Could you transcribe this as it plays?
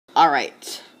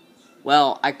Alright.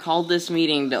 Well, I called this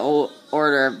meeting to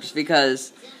order just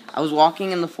because I was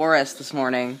walking in the forest this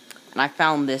morning and I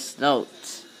found this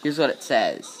note. Here's what it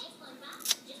says.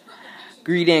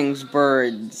 Greetings,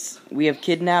 birds. We have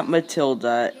kidnapped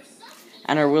Matilda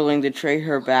and are willing to trade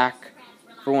her back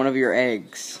for one of your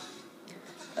eggs.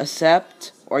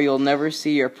 Accept, or you'll never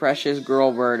see your precious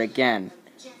girl bird again.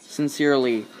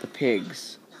 Sincerely, the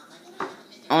pigs.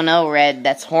 Oh no, Red,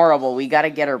 that's horrible. We gotta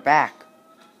get her back.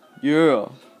 Yeah.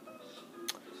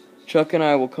 Chuck and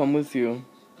I will come with you.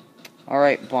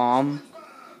 Alright, Bomb.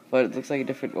 But it looks like a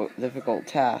difficult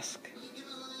task.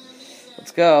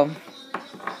 Let's go.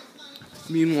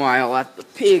 Meanwhile, at the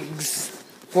pig's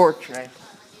fortress.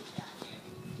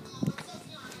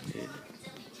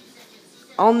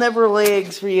 I'll never lay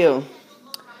eggs for you.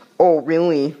 Oh,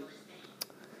 really?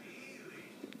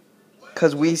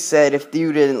 Because we said if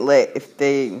you didn't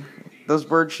those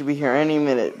birds should be here any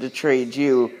minute to trade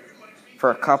you for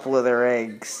a couple of their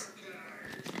eggs.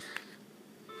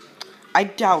 I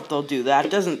doubt they'll do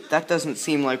that. That doesn't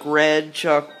seem like Red,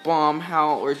 Chuck, Bomb,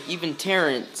 Hal, or even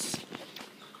Terrence.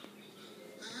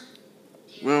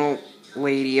 Well,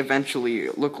 lady, you're eventually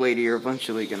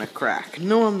gonna crack.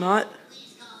 No, I'm not.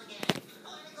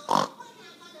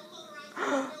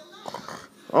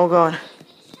 Oh God.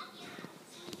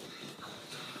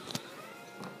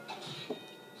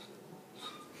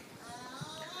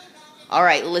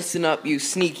 Alright, listen up, you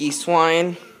sneaky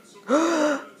swine.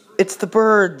 It's the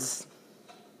birds.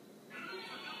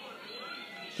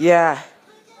 Yeah.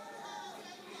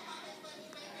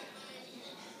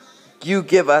 You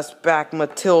give us back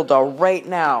Matilda right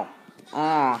now.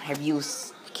 Have you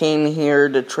came here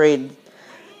to trade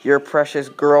your precious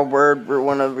girl bird for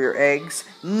one of your eggs?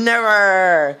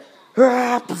 Never!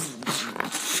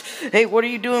 Hey, what are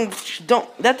you doing?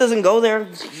 That doesn't go there.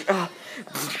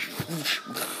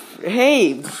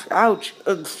 Hey, ouch.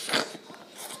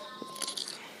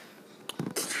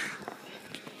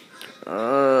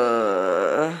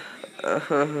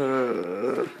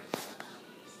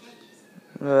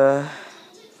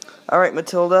 Alright,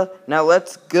 Matilda, now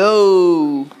let's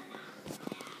go.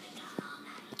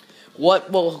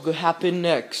 What will happen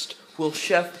next? Will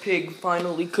Chef Pig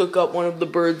finally cook up one of the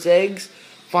bird's eggs?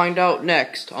 Find out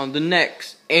next on the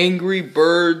next Angry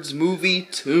Birds movie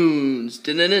Toons.